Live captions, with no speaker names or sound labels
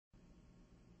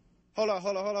Hold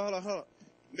on.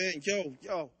 Man,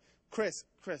 yo, Chris,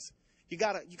 you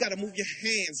gotta move your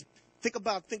hands. Think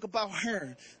about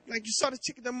her. Like you saw the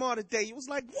chick at the mall today. You was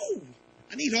like, woo.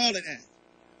 I need all of that.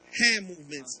 Hand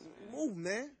movements. Move,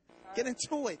 man. Get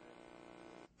into it.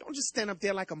 Don't just stand up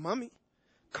there like a mummy.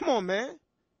 Come on, man.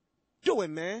 Do it,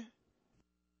 man.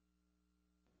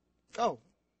 Go.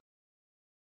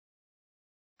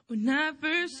 When I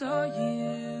first saw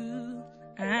you,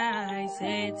 I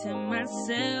said to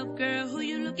myself, girl, who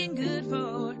you looking good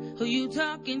for? Who you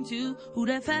talking to? Who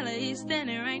that fella is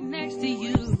standing right next to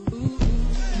you?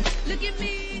 Look at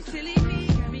me, silly me,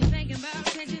 got me thinking about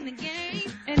changing the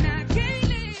game, and I can't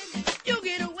let you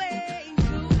get away.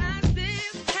 So I said,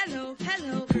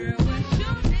 hello, girl, what's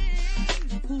your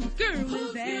name? Whose girl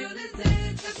is that? Girl is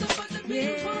that? That's so fucked up,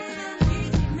 beautiful.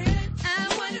 I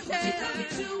want to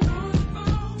talking to on the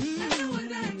phone. I know what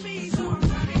that means, so I'm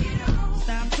trying to get on.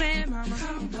 Stop playing, mama.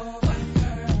 Come over,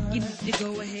 girl. You need to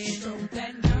go ahead and throw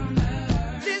that number.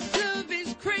 This love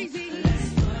is crazy.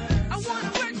 I want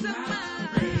to work some mind.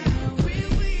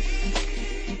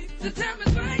 The time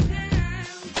is right now.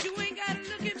 You ain't gotta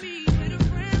look at me with a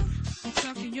frown. I'm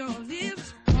talking your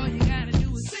lips. All you gotta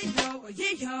do is say no or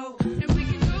yeah, yo. And we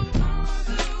can go all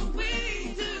the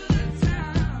way to the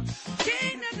top.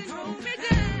 Can't nothing hold me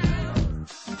down.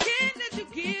 Can't let you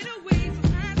get away from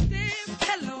my step.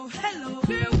 Hello,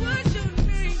 girl, what's your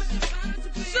name?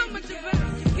 So much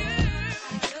about you, girl.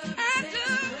 I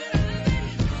love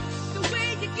the way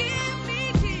you give me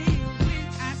tea when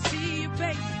I see you,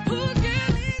 baby. Who's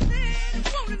girl is that?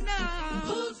 Wanna know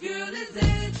whose girl is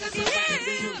that? That's so fucking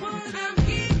beautiful. I'm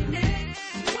getting that.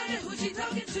 Wonder who she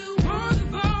talking to on the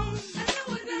phone. I know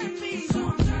what that means, so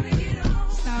I'm trying to get on.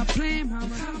 Stop playing,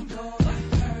 mama. Come over,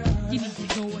 girl. You need to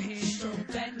go ahead and throw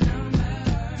that number.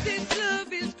 This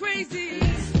love is crazy.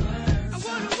 I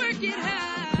wanna work it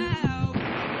out.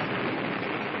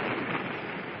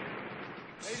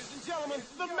 Ladies and gentlemen,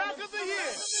 the Mac of the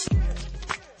Year.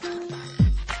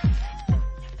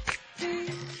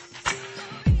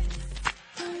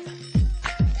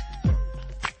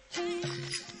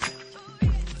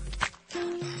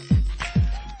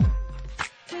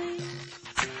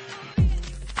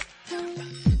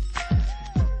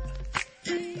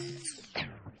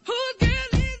 Whose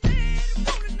girl is that?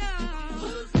 Wanna know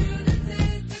whose girl is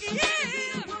that?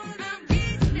 Yeah, I'm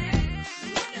getting that.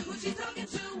 Wonder who she talking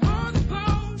to on the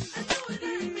phone. I know what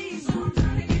that means, so I'm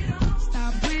trying to get on.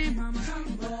 Stop playing, mama. Come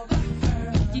over,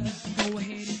 girl. You need to go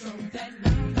ahead and throw that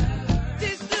number.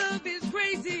 This love is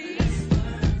crazy.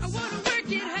 I wanna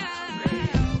work it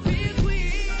out real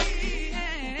quick.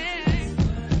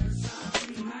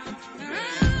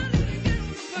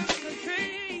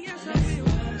 Trey, yes I will.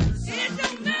 It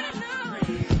don't matter, no.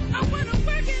 I wanna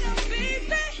work it out,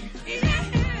 baby. Yeah.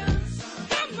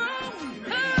 Come on.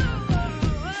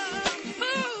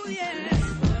 Oh, yeah. Let's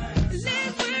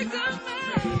work them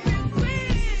out real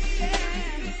quick.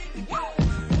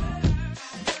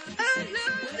 I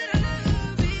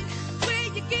love it when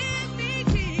you give me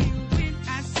tea when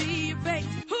I see you, baby.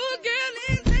 Whose girl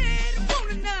is that?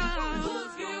 Wanna know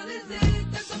whose girl is that?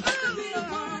 That's so fucking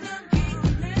beautiful. I'm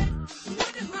getting that.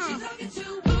 Wonder who she talking to.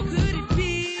 Who could it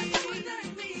be? I know what that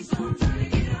means, so I'm trying to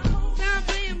get on. Stop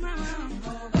playing, mama.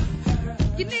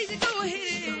 You need to go